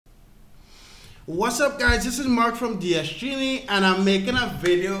What's up, guys? This is Mark from DsGenie, and I'm making a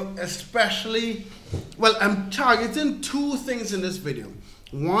video especially, well, I'm targeting two things in this video.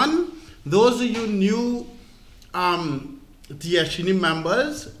 One, those of you new DsGenie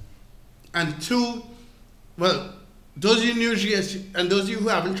members, and two, well, those of you new DsGenie and those of you who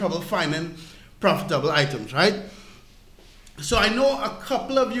are having trouble finding profitable items, right? So I know a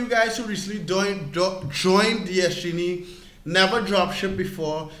couple of you guys who recently joined DsGenie, never dropship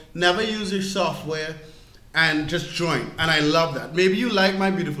before, never used the software, and just joined. And I love that. Maybe you like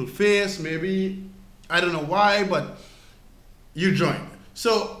my beautiful face, maybe, I don't know why, but you joined.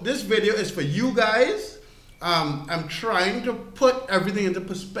 So this video is for you guys. I'm trying to put everything into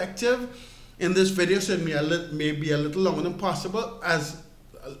perspective in this video, so it may be a little longer than possible, a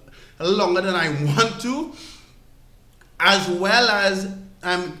little longer than I want to, as well as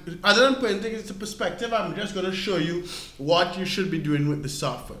other than putting things into perspective, I'm just going to show you what you should be doing with the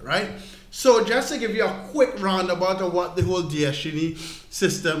software, right? So just to give you a quick roundabout of what the whole DsGenie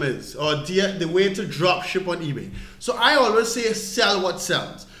system is, or the way to drop ship on eBay. So I always say sell what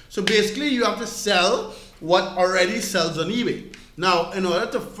sells. So basically you have to sell what already sells on eBay. Now, in order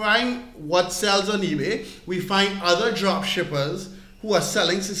to find what sells on eBay, we find other drop shippers who are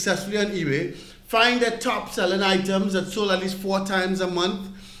selling successfully on eBay, find their top selling items that sold at least 4 times a month,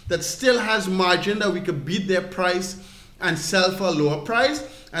 that still has margin that we could beat their price and sell for a lower price,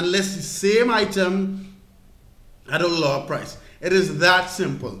 and list the same item at a lower price. It is that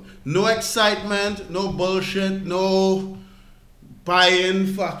simple. No excitement, no bullshit, no buying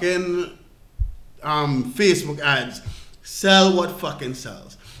fucking Facebook ads. Sell what fucking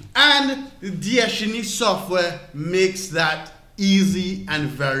sells. And the DsGenie software makes that easy and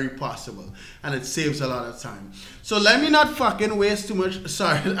very possible, and it saves a lot of time. So let me not fucking waste too much,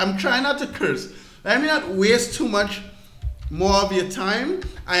 sorry, I'm trying not to curse. Let me not waste too much more of your time.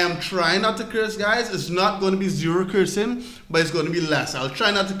 I am trying not to curse, guys. It's not going to be zero cursing, but it's going to be less. I'll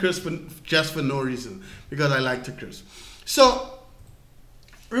try not to curse just for no reason, because I like to curse. So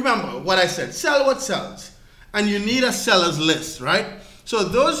remember what I said, sell what sells, and you need a seller's list, right? So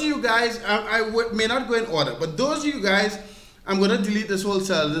those of you guys, I may not go in order, but those of you guys, I'm going to delete this whole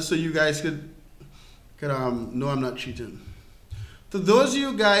cell just so you guys could know I'm not cheating. To those of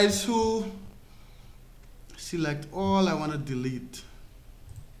you guys who select all, I want to delete.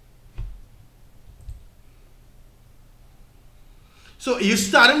 So you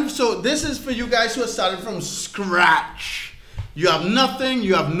starting, so this is for you guys who are starting from scratch. You have nothing,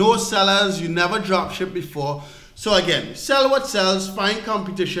 you have no sellers, you never drop ship before. So again, sell what sells, find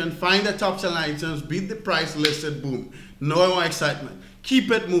competition, find the top selling items, beat the price, list it, boom. No more excitement.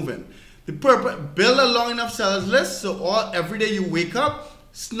 Keep it moving. The purpose, build a long enough sellers list so every day you wake up,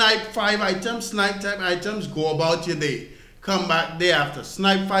 snipe 5 items, snipe 10 items, go about your day. Come back day after,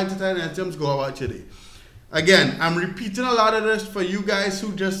 snipe 5 to 10 items, go about your day. Again, I'm repeating a lot of this for you guys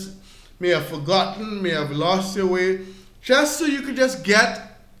who just may have forgotten, may have lost your way, just so you could just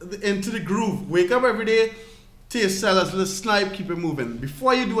get into the groove. Wake up every day, take a sellers list, snipe, keep it moving.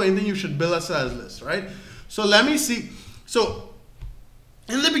 Before you do anything, you should build a sellers list, right? So let me see. So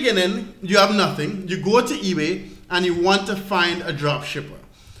in the beginning, you have nothing. You go to eBay and you want to find a drop shipper.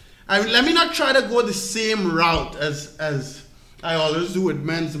 Let me not try to go the same route as I always do with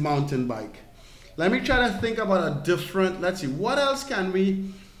men's mountain bike. Let me try to think about a different, let's see, what else can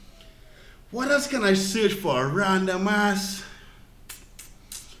I search for? A random ass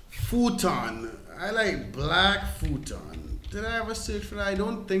futon. I like black futon. Did I ever search for that? I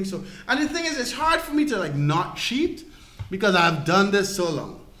don't think so. And the thing is, it's hard for me to like not cheat because I've done this so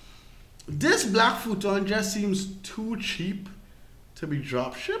long. This black futon just seems too cheap to be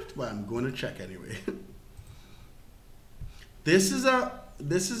drop shipped, but I'm going to check anyway.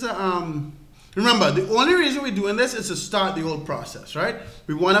 Remember, the only reason we're doing this is to start the whole process, right?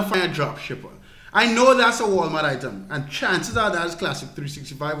 We want to find a drop shipper. I know that's a Walmart item, and chances are that is Classic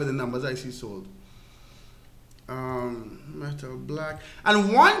 365 with the numbers I see sold. Metal black.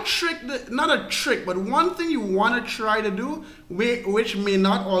 And one trick, not a trick, but one thing you want to try to do, which may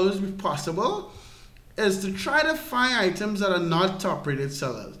not always be possible, is to try to find items that are not top rated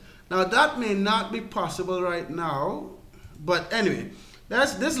sellers. Now that may not be possible right now, but anyway,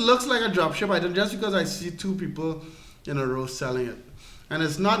 this looks like a dropship item just because I see 2 people in a row selling it. And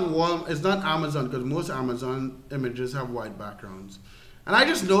it's not Amazon, because most Amazon images have white backgrounds. And I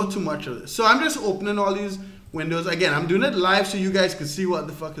just know too much of this. So I'm just opening all these windows. Again, I'm doing it live so you guys can see what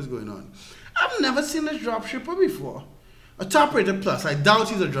the fuck is going on. I've never seen this dropshipper before. A top rated plus. I doubt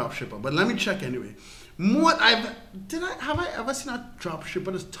he's a dropshipper, but let me check anyway. Have I ever seen a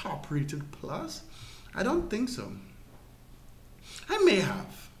dropshipper that's top rated plus? I don't think so. I may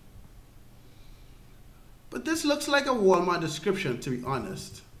have. But this looks like a Walmart description, to be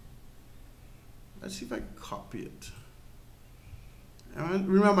honest. Let's see if I can copy it.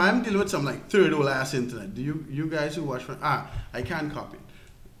 Remember, I'm dealing with some like third-world ass internet. Do you guys who watch my I can't copy it.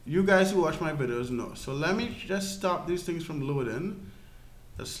 You guys who watch my videos know. So let me just stop these things from loading.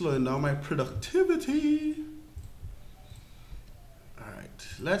 That's slowing down my productivity. Alright,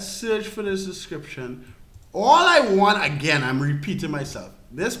 let's search for this description. All I want, again, I'm repeating myself.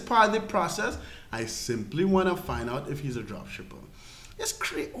 This part of the process, I simply want to find out if he's a dropshipper. It's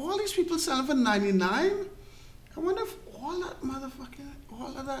crazy. All these people selling for 99. I wonder if all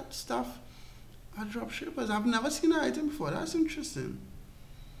of that stuff are dropshippers. I've never seen an item before. That's interesting.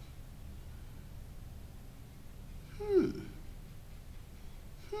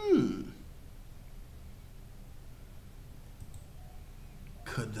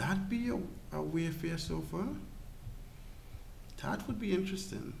 Could that be a Wayfair sofa? That would be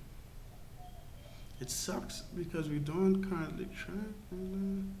interesting. It sucks because we don't currently track.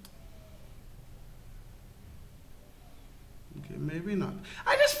 Okay, maybe not.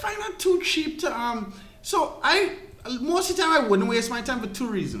 I just find that too cheap to so most of the time I wouldn't waste my time for two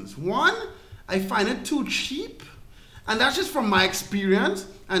reasons. One, I find it too cheap, and that's just from my experience.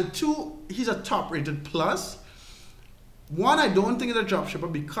 And two, he's a top rated plus. One, I don't think it's a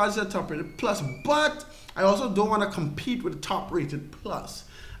dropshipper because it's a top rated plus, but I also don't want to compete with top rated plus.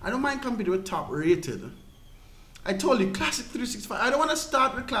 I don't mind competing with top rated. I told you, Classic 365. I don't want to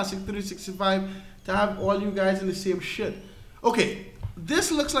start with Classic 365 to have all you guys in the same shit. Okay,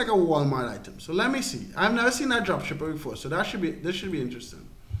 this looks like a Walmart item. So let me see. I've never seen that dropshipper before, so this should be interesting.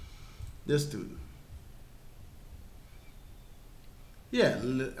 This dude. Yeah,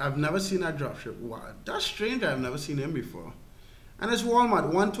 I've never seen that dropship. Wow, that's strange. I've never seen him before. And it's Walmart,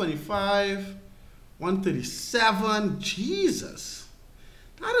 125, 137. Jesus,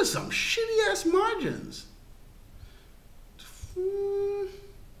 that is some shitty ass margins.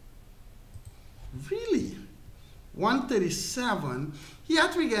 Really, 137. He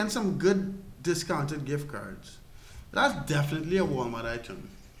had to be getting some good discounted gift cards. That's definitely a Walmart item.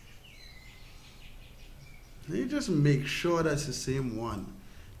 Let me just make sure that's the same one.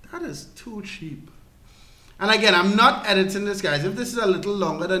 That is too cheap. And again, I'm not editing this, guys. If this is a little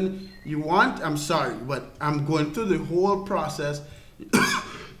longer than you want, I'm sorry, but I'm going through the whole process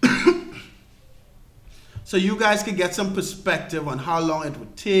so you guys can get some perspective on how long it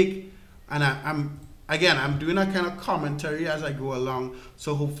would take. And I'm doing a kind of commentary as I go along,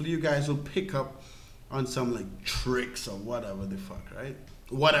 so hopefully you guys will pick up on some like tricks or whatever the fuck, right?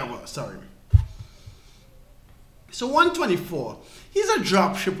 Whatever, sorry. So 124, he's a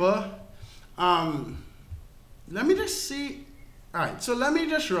drop shipper. Let me just see. All right, so let me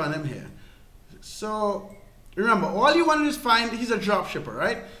just run him here. So remember, all you want to do is find he's a drop shipper,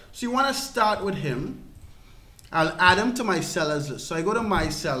 right? So you want to start with him. I'll add him to my sellers list. So I go to my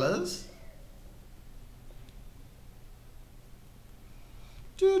sellers.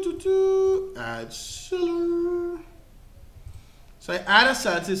 Add seller. So I add a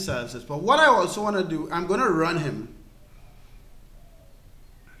seller to sellers list. But what I also want to do, I'm going to run him.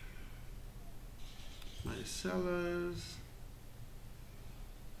 My sellers.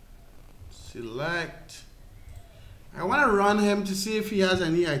 Select. I want to run him to see if he has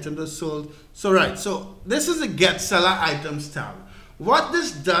any item that's sold. So right, so this is the get seller items tab. What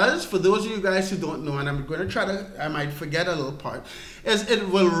this does, for those of you guys who don't know, and I'm going to try to, I might forget a little part, is it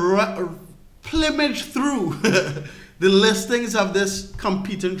will plumage through the listings of this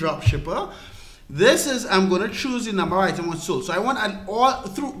competing drop shipper. This is, I'm going to choose the number of items sold. So I want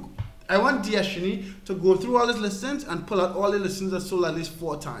I want DsGenie to go through all his listings and pull out all the listings that sold at least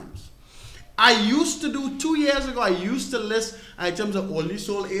 4 times. I used to do 2 years ago, I used to list items that only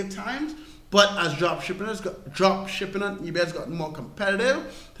sold 8 times, but as drop shipping on eBay has gotten more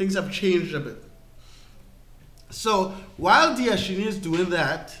competitive, things have changed a bit. So while DsGenie is doing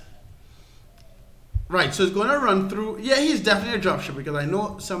that, right, so it's going to run through, yeah, he's definitely a drop shipper because I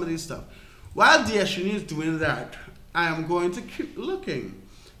know some of these stuff. While DsGenie is doing that, I am going to keep looking.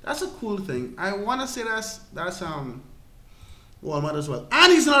 That's a cool thing. I want to say that's Walmart as well.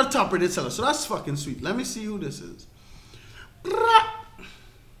 And he's not a top rated seller, so that's fucking sweet. Let me see who this is. Okay,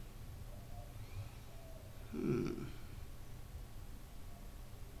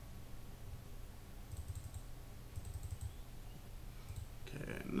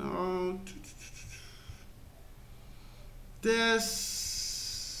 no.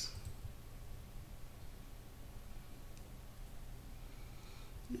 This.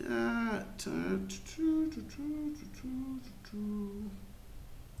 Yeah.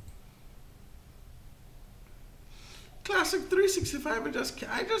 Classic 365.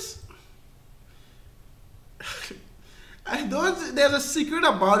 There's a secret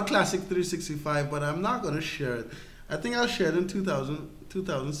about Classic 365, but I'm not going to share it. I think I'll share it in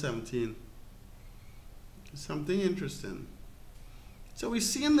 2017. Something interesting. So we've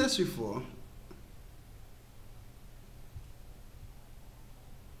seen this before.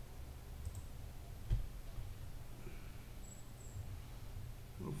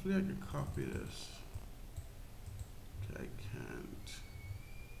 Hopefully I can copy this. Okay, I can't.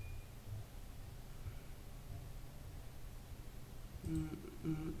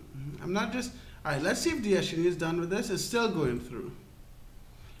 I'm not just... Alright, let's see if DsGenie is done with this. It's still going through.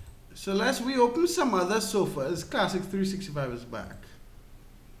 So we open some other sofas. Classic 365 is back.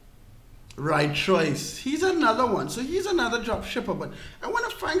 Right choice. He's another one. So he's another drop shipper, but I want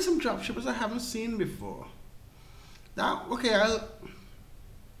to find some drop shippers I haven't seen before. Now, okay,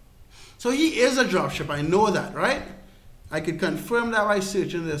 so he is a drop shipper. I know that, right? I could confirm that by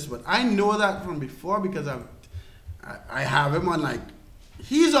searching this, but I know that from before because I have him on, like,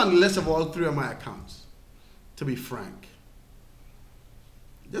 he's on the list of all 3 of my accounts, to be frank.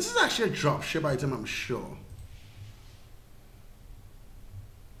 This is actually a drop ship item, I'm sure.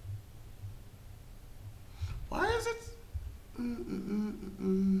 Why is it?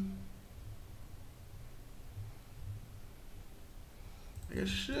 I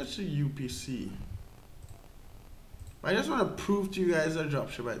guess it's a UPC. But I just want to prove to you guys a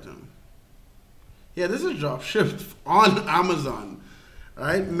dropship item. Yeah, this is a dropship on Amazon.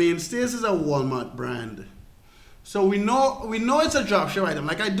 Right? Mainstays is a Walmart brand. So we know it's a dropship item.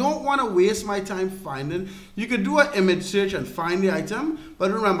 Like, I don't want to waste my time finding. You could do an image search and find the item,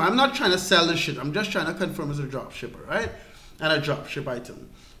 but remember, I'm not trying to sell this shit. I'm just trying to confirm it's a dropshipper, right? And a dropship item.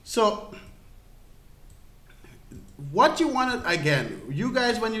 So what you want to, again, you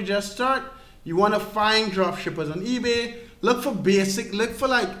guys, when you just start, you want to find dropshippers on eBay. Look for basic, look for,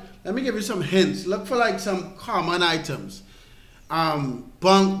 like, let me give you some hints. Look for, like, some common items.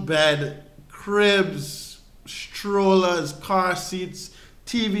 Bunk bed, cribs, strollers, car seats,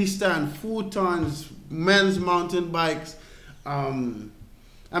 TV stand, futons, men's mountain bikes. I'm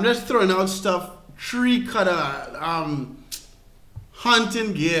just throwing out stuff. Tree cutter,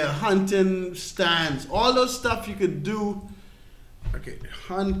 hunting gear, hunting stands, all those stuff you could do. Okay,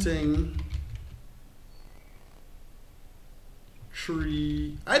 hunting,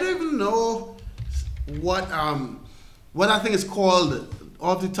 tree. I don't even know what I think it's called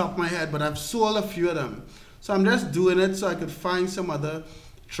off the top of my head, but I've sold a few of them. So I'm just doing it so I could find some other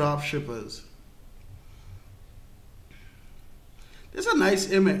drop shippers. There's a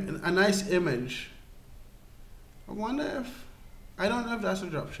nice image. I wonder if, I don't know if that's a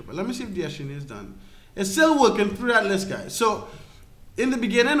drop shipper. Let me see if DsGenie is done. It's still working through that list, guys. So in the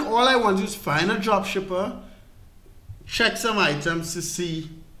beginning, all I want to do is find a drop shipper, check some items to see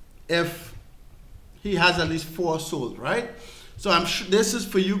if he has at least 4 sold, right? So I'm sure this is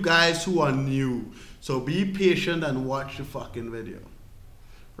for you guys who are new. So be patient and watch the fucking video,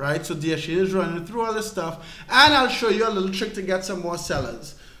 right? So DsGenie is running through all this stuff, and I'll show you a little trick to get some more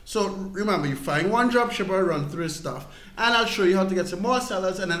sellers. So remember, you find one dropshipper, run through his stuff, and I'll show you how to get some more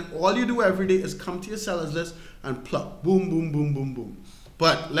sellers, and then all you do every day is come to your sellers list and pluck, boom, boom, boom, boom, boom.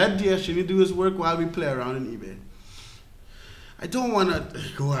 But let DsGenie do his work while we play around in eBay. I don't want to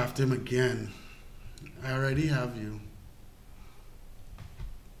go after him again. I already have you.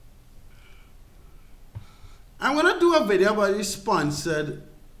 I'm going to do a video about these sponsored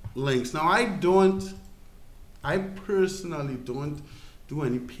links. Now, I personally don't do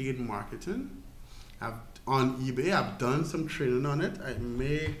any paid marketing. On eBay, I've done some training on it.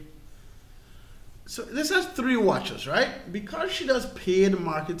 So this has 3 watchers, right? Because she does paid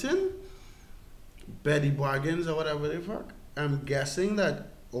marketing, Betty Bargains or whatever the fuck, I'm guessing that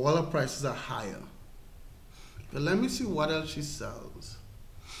all her prices are higher. But let me see what else she sells.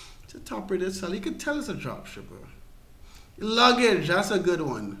 It's a top rated seller. You can tell it's a drop shipper. Luggage, that's a good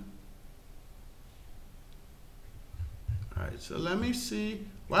one. Alright, so let me see.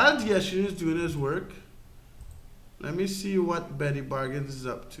 While DsGenie is doing his work, let me see what Betty Bargains is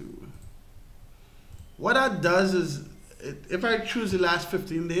up to. What that does is, if I choose the last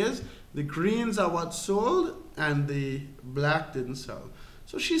 15 days, the greens are what sold and the black didn't sell.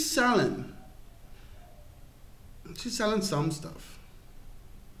 So she's selling. She's selling some stuff.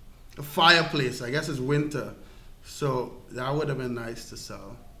 A fireplace, I guess it's winter, so that would have been nice to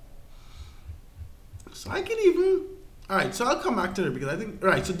sell. So I can even, all right, so I'll come back to it because I think, all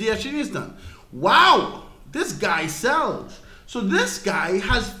right, so DsGenie is done. Wow, this guy sells. So this guy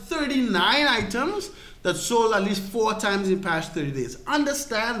has 39 items that sold at least 4 times in the past 30 days.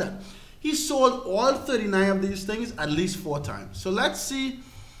 Understand that. He sold all 39 of these things at least 4 times. So let's see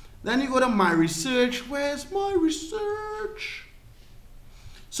Then you go to my research. Where's my research?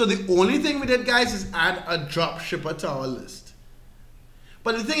 So the only thing we did, guys, is add a drop shipper to our list.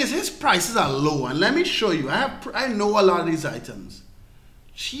 But the thing is, his prices are low, and let me show you. I know a lot of these items.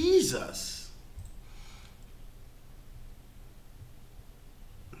 Jesus.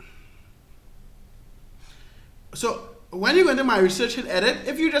 So when you go into my research and edit,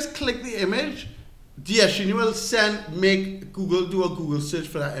 if you just click the image, DsGenie will make Google do a Google search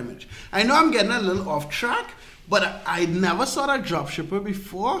for that image. I know I'm getting a little off track, but I never saw that dropshipper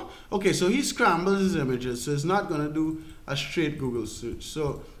before. Okay, so he scrambles his images, so it's not gonna do a straight Google search.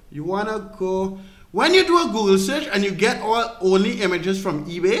 So you wanna go, when you do a Google search and you get only images from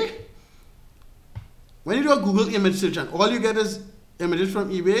eBay, when you do a Google image search and all you get is images from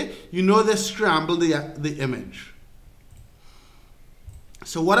eBay, you know they scramble the image.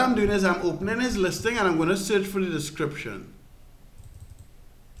 So what I'm doing is I'm opening his listing and I'm going to search for the description.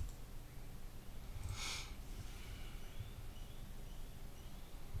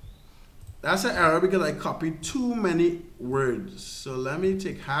 That's an error because I copied too many words. So let me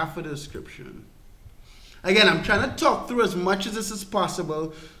take half of the description. Again, I'm trying to talk through as much of this as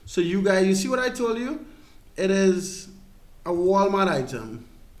possible. So you guys, you see what I told you? It is a Walmart item.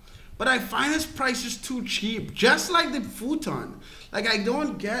 But I find his price is too cheap. Just like the futon. Like I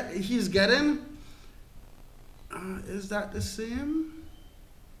don't get, he's getting, is that the same?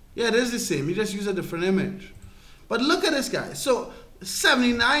 Yeah, it is the same. He just used a different image. But look at this guy. So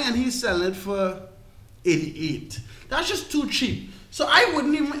 79 and he's selling it for 88. That's just too cheap. So I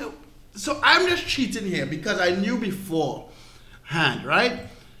wouldn't even, so I'm just cheating here because I knew beforehand, right?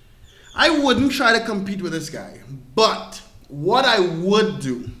 I wouldn't try to compete with this guy. But what I would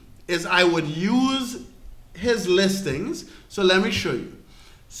do is I would use his listings. So let me show you.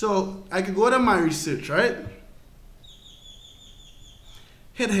 So I could go to my research, right?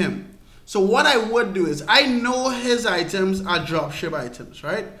 Hit him. So what I would do is I know his items are dropship items,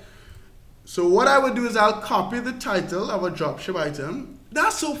 right? So what I would do is I'll copy the title of a dropship item.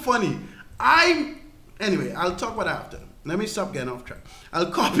 That's so funny. Anyway, I'll talk about that after. Let me stop getting off track.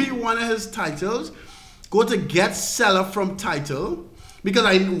 I'll copy one of his titles, go to get seller from title,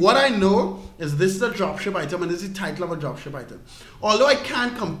 because what I know is this is a dropship item and this is the title of a dropship item. Although I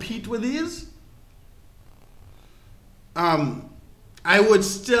can't compete with these, I would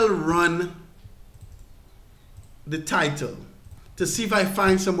still run the title to see if I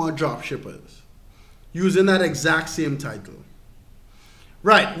find some more dropshippers using that exact same title.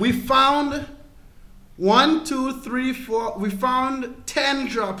 Right, we found 1, 2, 3, 4, we found 10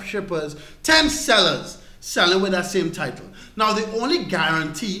 dropshippers, 10 sellers selling with that same title. Now the only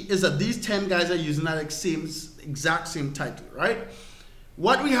guarantee is that these 10 guys are using that exact same title, right?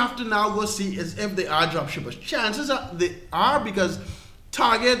 What we have to now go see is if they are dropshippers. Chances are they are, because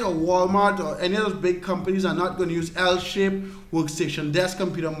Target or Walmart or any of those big companies are not going to use L-shaped workstation, desk,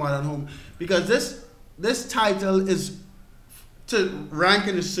 computer, modern home, because this title is to rank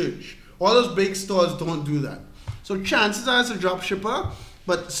in the search. All those big stores don't do that. So chances are it's a dropshipper,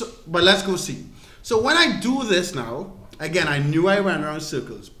 but let's go see. So when I do this now, again, I knew I ran around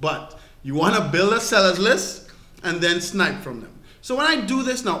circles, but you want to build a sellers list and then snipe from them. So when I do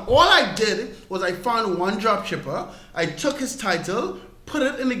this now, all I did was I found one dropshipper, I took his title, put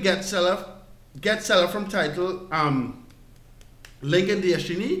it in the get seller from title link in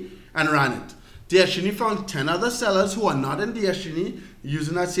DsGenie and ran it. DsGenie found 10 other sellers who are not in DsGenie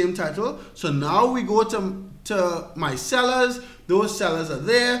using that same title. So now we go to my sellers, those sellers are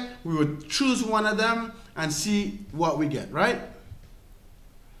there, we would choose one of them and see what we get, right?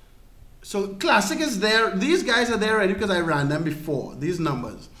 So classic is there, these guys are there already because I ran them before, these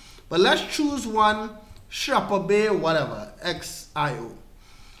numbers. But let's choose one, Shopper Bay, whatever, XIO.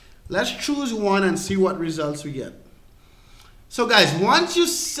 Let's choose one and see what results we get. So guys, once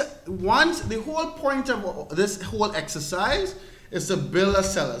the whole point of this whole exercise is to build a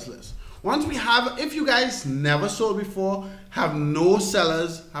sellers list. Once we have, if you guys never sold before, have no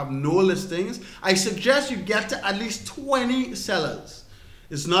sellers, have no listings, I suggest you get to at least 20 sellers.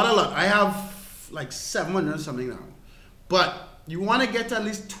 It's not a lot. I have like 700 something now. But you want to get to at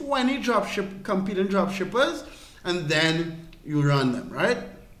least 20 competing dropshippers, and then you run them, right?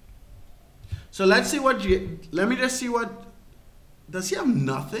 So let's see what let me just see what, does he have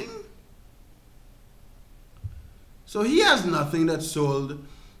nothing? So he has nothing that sold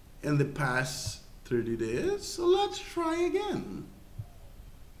in the past 30 days. So let's try again.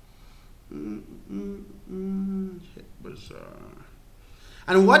 Hit bazaar.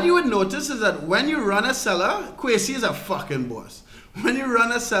 And what you would notice is that when you run a seller, Kwesi is a fucking boss. When you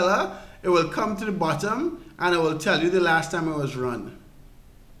run a seller, it will come to the bottom and it will tell you the last time it was run.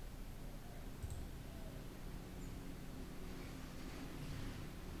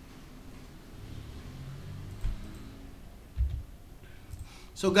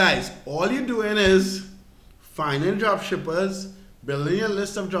 So guys, all you're doing is finding drop shippers, building your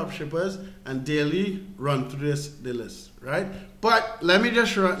list of drop shippers, and daily run through the list, right? But let me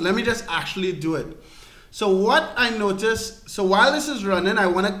just actually do it. So what I noticed, so while this is running, I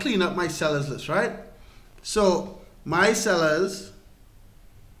want to clean up my sellers list, right? So my sellers.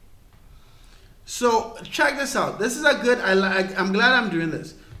 So check this out. This is a good, I'm glad I'm doing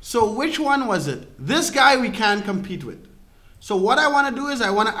this. So which one was it? This guy we can't compete with. So what I want to do is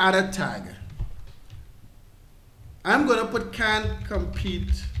I want to add a tag. I'm going to put can't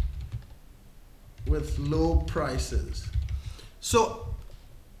compete with low prices. So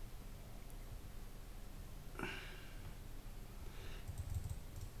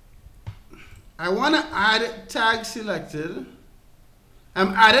I want to add tag selected. I'm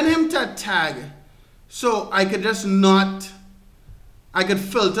adding him to a tag so I could just not, I could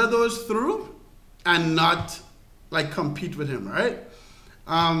filter those through and not like compete with him, right?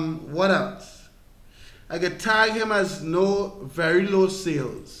 What else? I could tag him as very low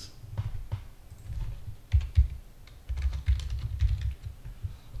sales.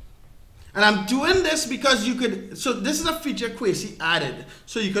 And I'm doing this because you could, so this is a feature Quasi added.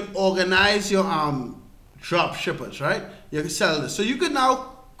 So you could organize your drop shippers, right? You can sell this. So you could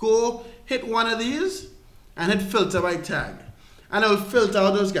now go hit one of these and hit filter by tag. And it will filter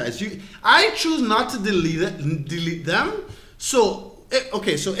out those guys. I choose not to delete them. So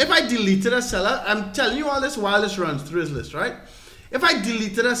okay, so if I deleted a seller, I'm telling you all this while this runs through his list, right? If I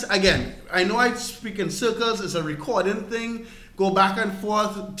deleted us, again, I know I speak in circles, it's a recording thing, go back and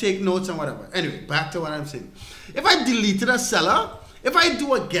forth, take notes and whatever. Anyway, back to what I'm saying. If I deleted a seller, if I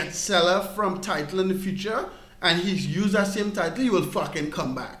do a get seller from title in the future, and he's used that same title, he will fucking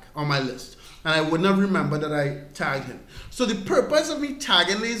come back on my list. And I wouldn't have remembered that I tagged him. So the purpose of me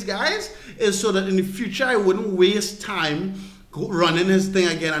tagging these guys is so that in the future, I wouldn't waste time running his thing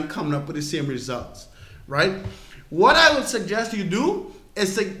again and coming up with the same results, right? What I would suggest you do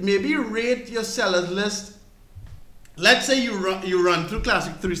is to maybe rate your sellers list. Let's say you run through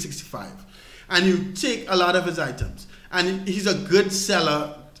Classic 365 and you take a lot of his items and he's a good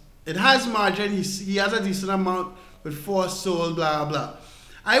seller. It has margin, he has a decent amount with 4 sold, blah, blah.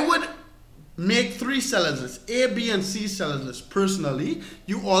 I would make 3 sellers lists, A, B, and C sellers lists personally.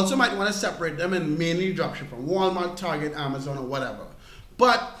 You also might want to separate them and mainly dropship from Walmart, Target, Amazon, or whatever.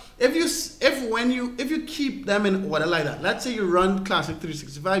 But if you keep them in order like that, let's say you run Classic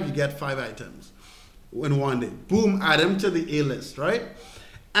 365, you get 5 items in one day. Boom, add them to the A list, right?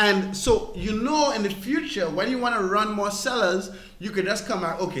 And so you know in the future when you want to run more sellers, you could just come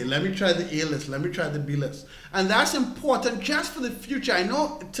out, okay, let me try the A list, let me try the B list. And that's important just for the future. I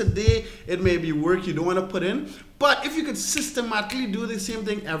know today it may be work you don't want to put in, but if you could systematically do the same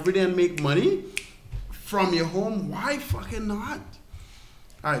thing every day and make money from your home, why fucking not?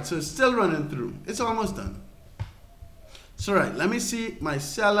 All right, so it's still running through. It's almost done. So right, let me see my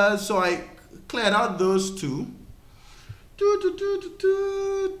sellers. So I cleared out those 2.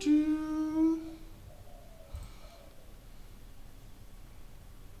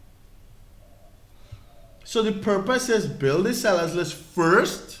 So the purpose is build the sellers list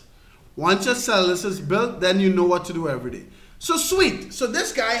first. Once your seller list is built, then you know what to do every day. So sweet. So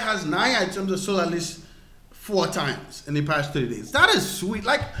this guy has 9 items that sold at least 4 times in the past 30 days. That is sweet.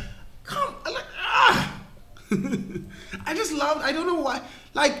 Like, I just love, I don't know why.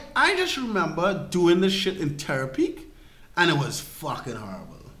 Like, I just remember doing this shit in therapy. And it was fucking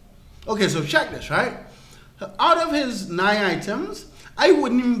horrible. Okay, so check this, right? Out of his 9 items, I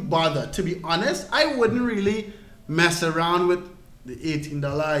wouldn't even bother. To be honest, I wouldn't really mess around with the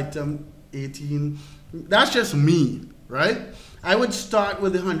 $18 item, 18. That's just me, right? I would start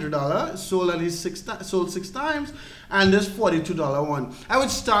with the $100, sold at least 6 times, and this $42 one. I would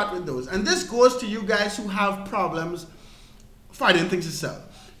start with those. And this goes to you guys who have problems finding things to sell.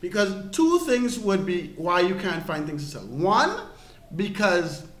 Because 2 things would be why you can't find things to sell. 1,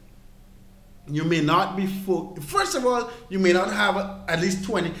 because you may not be full. First of all, you may not have at least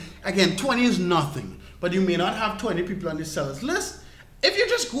 20. Again, 20 is nothing. But you may not have 20 people on the sellers list. If you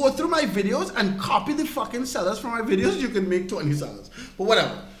just go through my videos and copy the fucking sellers from my videos, you can make 20 sellers. But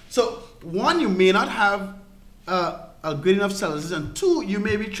whatever. So 1, you may not have a good enough sellers. And 2, you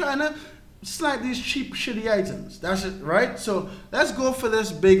may be trying to slide these cheap, shitty items. That's it, right? So let's go for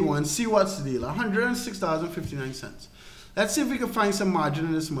this big one. See what's the deal. $106.59. Let's see if we can find some margin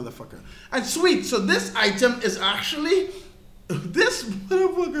in this motherfucker. And sweet. So this item is actually, this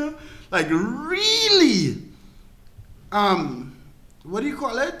motherfucker, like really, what do you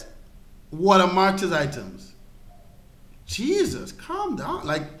call it? Watermarked his items. Jesus, calm down.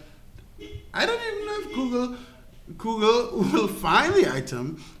 Like, I don't even know if Google Google will find the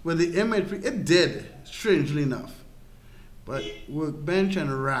item with the image. It did, strangely enough. But workbench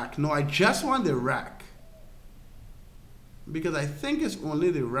and rack. No, I just want the rack. Because I think it's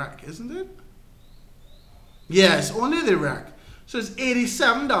only the rack, isn't it? Yeah, it's only the rack. So it's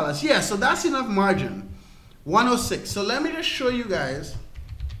 $87. Yeah, so that's enough margin. 106. So let me just show you guys.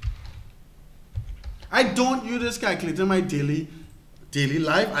 I don't use this calculator in my daily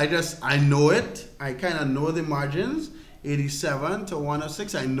life. I know it. I kind of know the margins. 87 to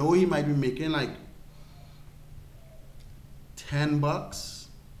 106. I know he might be making like 10 bucks,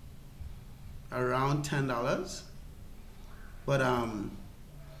 around $10. But I'm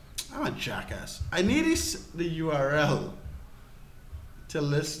a jackass. I need the URL to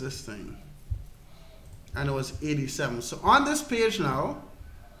list this thing, and it was 87. So on this page now,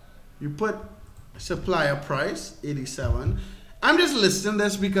 you put supplier price 87. I'm just listing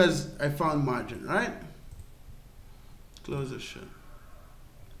this because I found margin, right? Close this shit.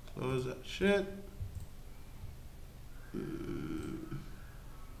 Close that shit.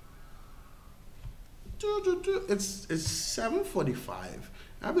 It's 7:45.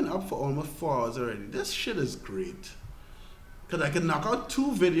 I've been up for almost 4 hours already. This shit is great. Because I can knock out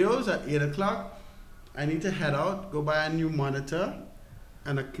 2 videos at 8 o'clock. I need to head out, go buy a new monitor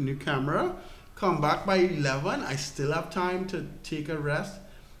and a new camera. Come back by 11. I still have time to take a rest.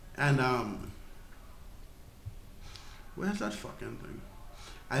 And where's that fucking thing?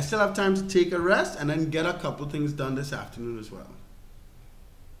 I still have time to take a rest and then get a couple things done this afternoon as well.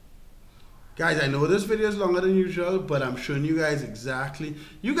 Guys, I know this video is longer than usual, but I'm showing you guys exactly.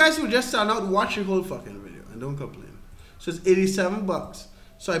 You guys will just stand out, watch the whole fucking video and don't complain. So it's 87 bucks.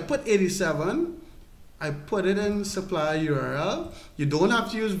 So I put 87. I put it in supplier URL. You don't have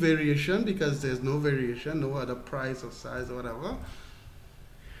to use variation because there's no variation, no other price or size or whatever.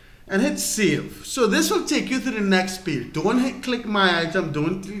 And hit save. So this will take you to the next page. Don't click my item,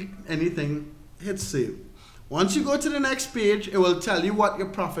 don't click anything, hit save. Once you go to the next page, it will tell you what your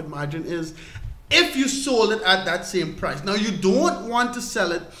profit margin is if you sold it at that same price. Now you don't want to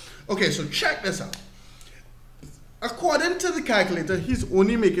sell it. Okay, so check this out. According to the calculator, he's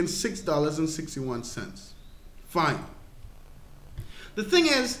only making $6.61. Fine. The thing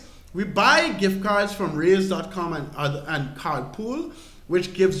is, we buy gift cards from Raise.com and Cardpool,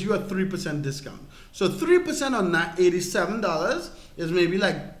 which gives you a 3% discount. So 3% on that $87 is maybe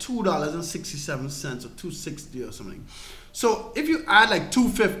like $2.67 or $2.60 or something. So if you add like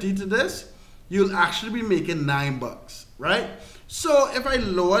 $2.50 to this, you'll actually be making $9, right? So if I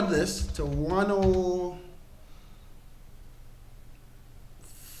lower this to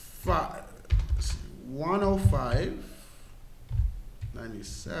 105,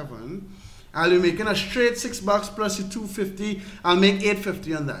 97, I'll be making a straight $6 plus your $2.50. I'll make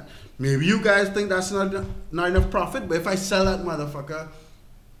 $8.50 on that. Maybe you guys think that's not enough profit, but if I sell that motherfucker,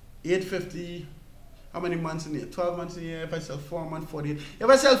 $8.50, how many months in a year? 12 months in a year. If I sell 4 months, 48. If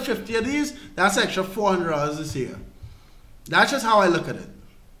I sell 50 of these, that's extra $400 this year. That's just how I look at it.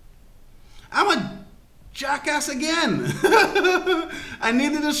 I'm a jackass again. I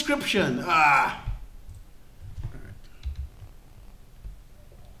need the description.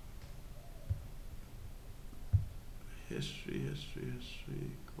 History,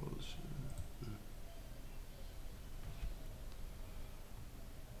 culture.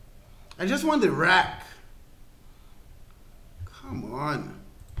 I just want the rack. Come on.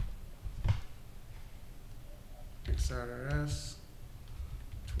 XRS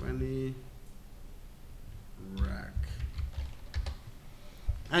 20 rack.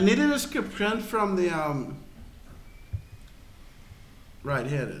 I need a description from the right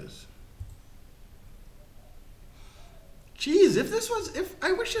here it is. Jeez, if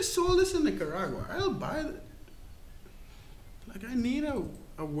I wish I sold this in Nicaragua, I'll buy it. Like I need a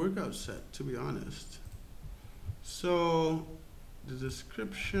workout set, to be honest. So the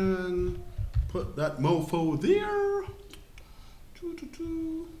description, put that mofo there.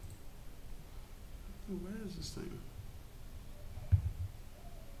 Where is this thing?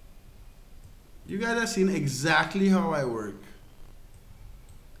 You guys have seen exactly how I work.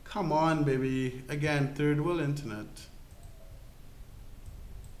 Come on, baby. Again, third world internet.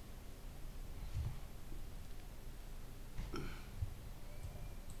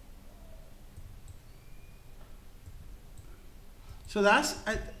 So that's,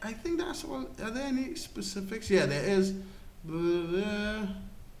 I think that's all. Are there any specifics? Yeah, there is.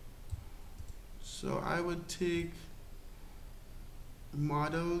 So I would take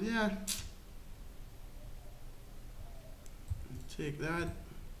model, yeah. Take that.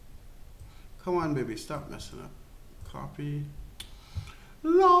 Come on, baby, stop messing up. Copy.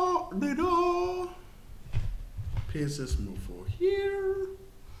 paste this mofo here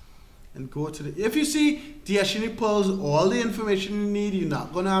and go to the, if you see DsGenie pulls all the information you need, you're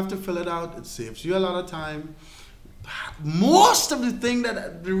not gonna have to fill it out. It saves you a lot of time. Most of the thing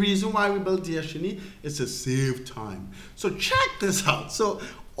that the reason why we built DsGenie is to save time. So check this out. So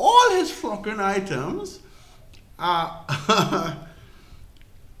all his fucking items are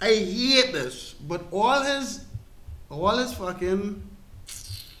I hate this, but all his fucking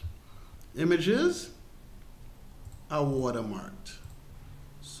images are watermarked.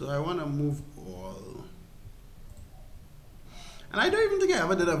 So I want to move all. And I don't even think I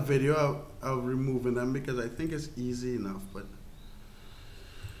ever did a video of removing them because I think it's easy enough, but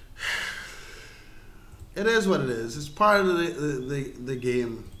it is what it is. It's part of the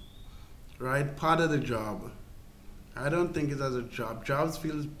game, right? Part of the job. I don't think it's as a job. Jobs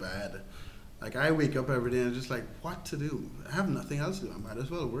feels bad. Like I wake up every day and just like, what to do? I have nothing else to do. I might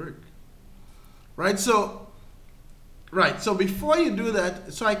as well work. Right? So before you do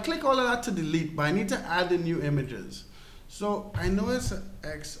that, so I click all of that to delete, but I need to add the new images. So I know it's an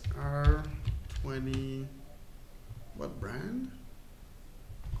XR20, what brand?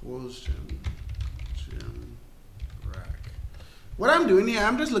 Goals Gym Rack. What I'm doing here,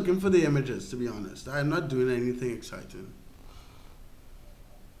 I'm just looking for the images, to be honest. I'm not doing anything exciting.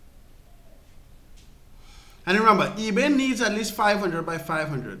 And remember, eBay needs at least 500 by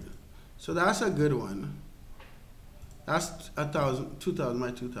 500. So that's a good one. That's 1,000, 2,000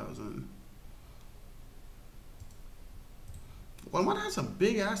 by 2,000. Walmart has some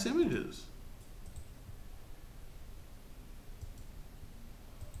big ass images.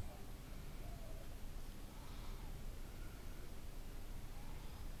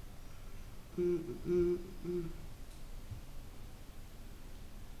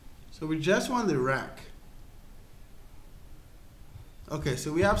 So we just want the rack. Okay,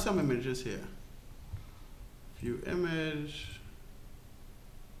 so we have some images here. View image.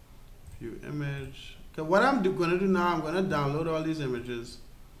 Okay, what I'm gonna do now, I'm gonna download all these images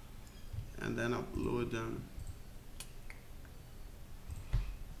and then upload them.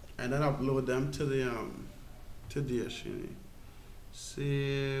 And then upload them to the to DsGenie.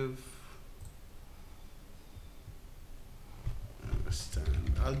 Save.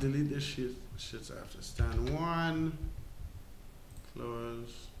 Stand. I'll delete this shits after. Stand 1.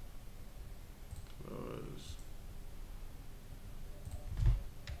 Close.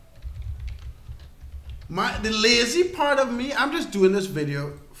 The lazy part of me, I'm just doing this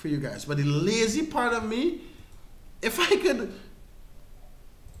video for you guys, but the lazy part of me, if I could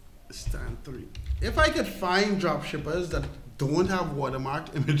stand 3, if I could find drop shippers that don't have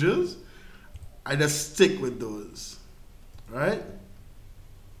watermarked images, I just stick with those, right?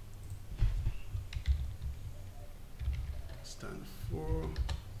 Stand 4.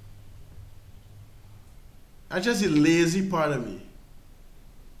 That's just the lazy part of me.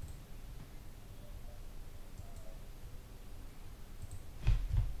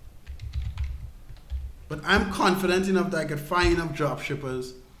 But I'm confident enough that I could find enough drop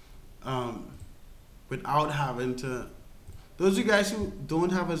shippers without having to. Those of you guys who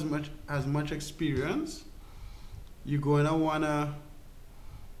don't have as much experience, you're going to want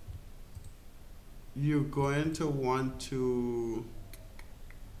to,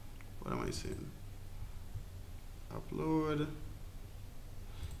 what am I saying? Upload.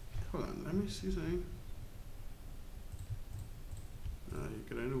 Hold on, let me see something. You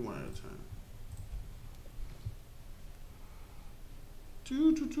can only do one at a time.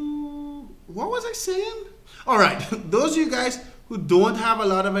 What was I saying? All right, those of you guys who don't have a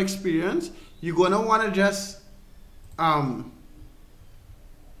lot of experience, you're gonna want to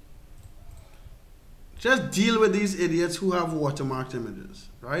just deal with these idiots who have watermarked images,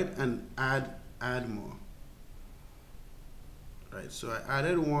 right? And add more. Right, so I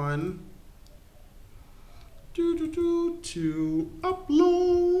added one. To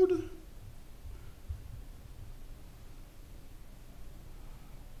upload.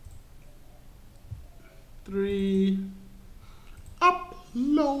 Three,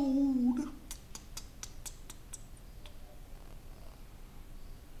 upload.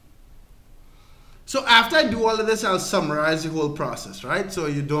 So after I do all of this, I'll summarize the whole process, right? So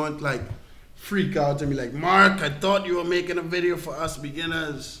you don't like freak out and be like, Mark, I thought you were making a video for us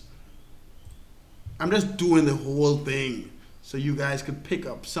beginners. I'm just doing the whole thing so you guys could pick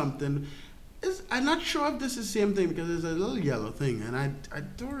up something. I'm not sure if this is the same thing because there's a little yellow thing and I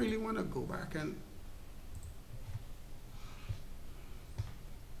don't really want to go back and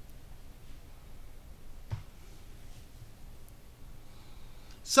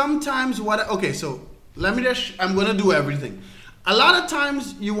sometimes okay, so let me just, I'm going to do everything. A lot of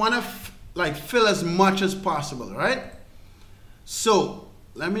times you want to like fill as much as possible, right? So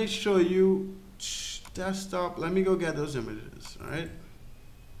let me show you desktop. Let me go get those images, all right?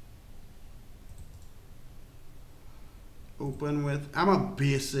 Open with, I'm a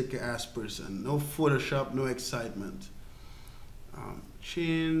basic ass person. No Photoshop, no excitement.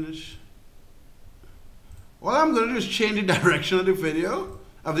 Change. All I'm going to do is change the direction of the video,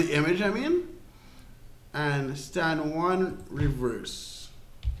 of the image, I mean. And stand one, reverse.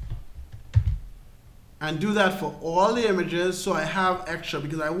 And do that for all the images so I have extra,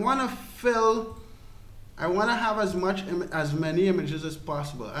 because I want to fill, I want to have as many images as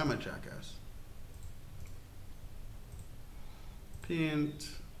possible. I'm a jackass. Paint.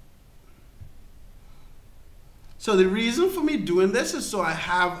 So the reason for me doing this is so I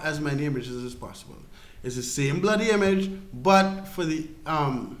have as many images as possible. It's the same bloody image, but for the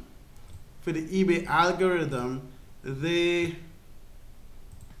eBay algorithm, they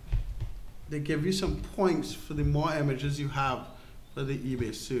give you some points for the more images you have for the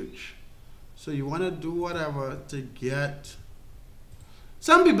eBay search. So you want to do whatever to get.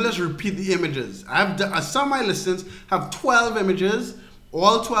 Some people just repeat the images. I've done, some of my listings have 12 images,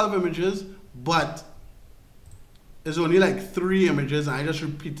 all 12 images, but it's only like 3 images, and I just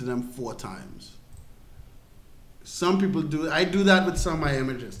repeated them 4 times. Some people do. I do that with some of my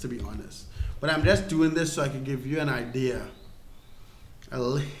images, to be honest. But I'm just doing this so I can give you an idea, a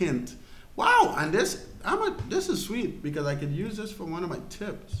little hint. Wow, and this is sweet because I could use this for one of my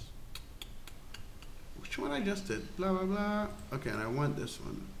tips. Which one I just did? Blah, blah, blah. Okay, and I want this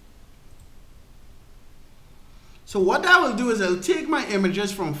one. So what that will do is it'll take my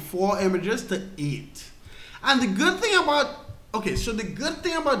images from 4 images to 8. And the good thing about, okay, so the good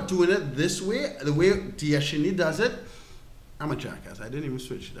thing about doing it this way, the way DsGenie does it, I'm a jackass, I didn't even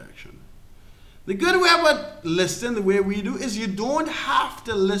switch direction. The good way about listing the way we do is you don't have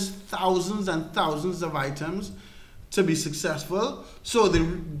to list thousands and thousands of items to be successful. So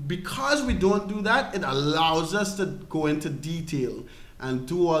because we don't do that, it allows us to go into detail and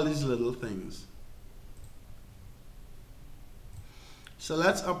do all these little things. So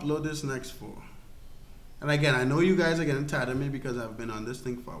let's upload this next 4. And again, I know you guys are getting tired of me because I've been on this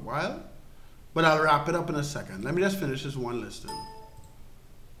thing for a while, but I'll wrap it up in a second. Let me just finish this one listing.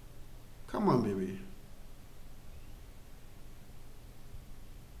 Come on, baby.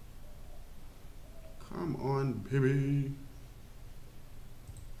 Come on, baby.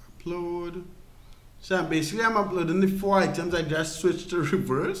 Upload. So basically I'm uploading the 4 items. I just switched to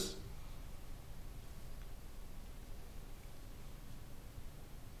reverse.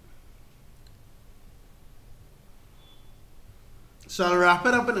 So I'll wrap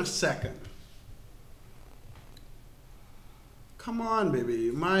it up in a second. Come on,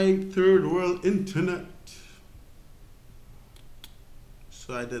 baby. My third world internet.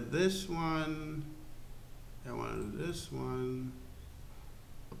 So I did this one. I wanted this one.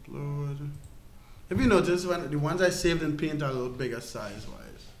 Upload. If you notice, the ones I saved in Paint are a little bigger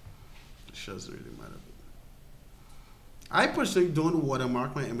size-wise. It doesn't really matter. I personally don't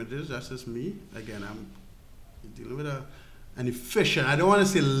watermark my images. That's just me. Again, I'm dealing with an efficient, I don't want to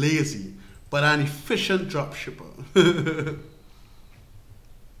say lazy, but an efficient drop shipper.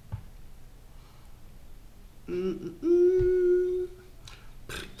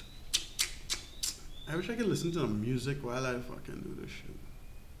 I wish I could listen to the music while I fucking do this shit.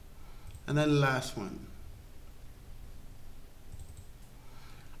 And then the last one.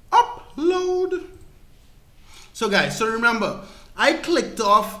 Upload. So guys, so remember, I clicked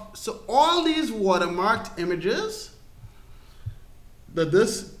off, so all these watermarked images that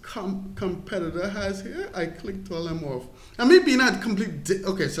this competitor has here, I clicked all them off. And me being a complete dick,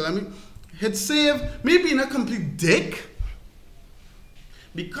 okay, so let me hit save. Me being a complete dick,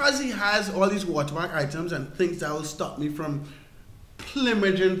 because he has all these watermark items and things that will stop me from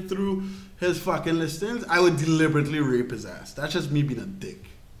plumaging through his fucking listings, I would deliberately rape his ass. That's just me being a dick.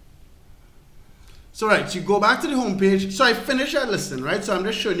 So right, so you go back to the home page. So I finished that listing, right? So I'm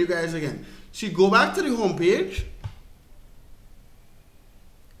just showing you guys again. So you go back to the home page.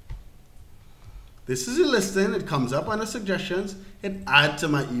 This is a listing. It comes up under suggestions. Hit add to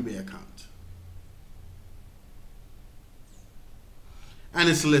my eBay account. And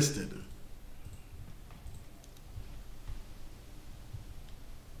it's listed.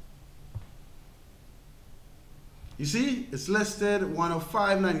 You see, it's listed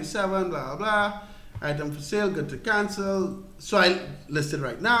 105.97, blah, blah, blah. Item for sale, good to cancel. So I listed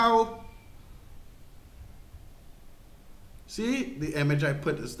right now. See, the image I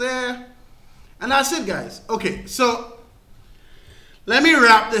put is there. And that's it, guys. Okay, so let me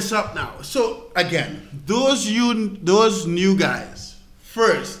wrap this up now. So again, those new guys,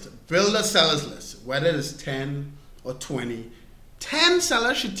 first, build a sellers list, whether it is 10 or 20. 10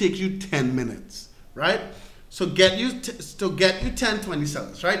 sellers should take you 10 minutes, right? So get you 10, 20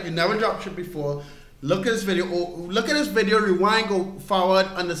 sellers, right? You never dropship before. Look at this video, rewind, go forward,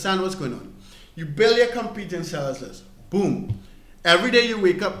 understand what's going on. You build your competing sellers list. Boom. Every day you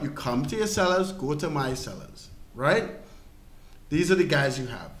wake up, you come to your sellers, go to my sellers, right? These are the guys you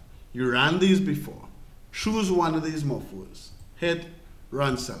have. You ran these before. Choose one of these mofos. Hit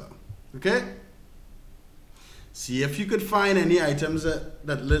run seller. Okay? See if you could find any items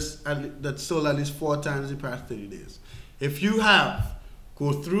that sold at least 4 times the past 30 days. If you have,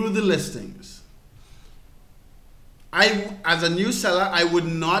 go through the listings. As a new seller, I would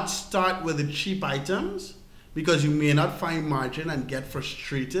not start with the cheap items because you may not find margin and get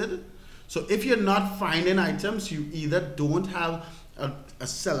frustrated. So if you're not finding items, you either don't have a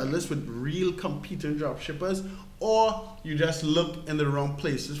seller list with real competing dropshippers, or you just look in the wrong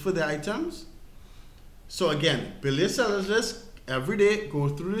places for the items. So again, build your sellers list every day, go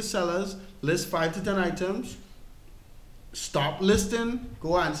through the sellers, list 5 to 10 items, stop listing,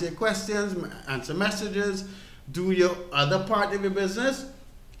 go answer your questions, answer messages, do your other part of your business,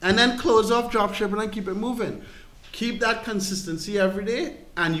 and then close off dropshipping and keep it moving. Keep that consistency every day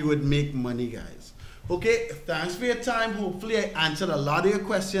and you would make money, guys. Okay, thanks for your time. Hopefully I answered a lot of your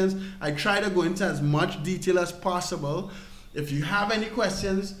questions. I try to go into as much detail as possible. If you have any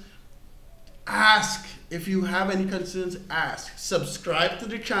questions, ask. If you have any concerns, ask. Subscribe to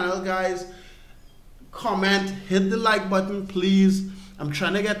the channel, guys. Comment, hit the like button, please. I'm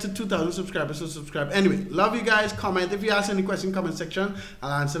trying to get to 2,000 subscribers, so subscribe. Anyway, love you guys. Comment. If you ask any question, comment section.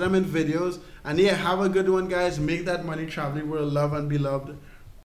 I'll answer them in videos. And yeah, have a good one, guys. Make that money traveling world. Love and be loved.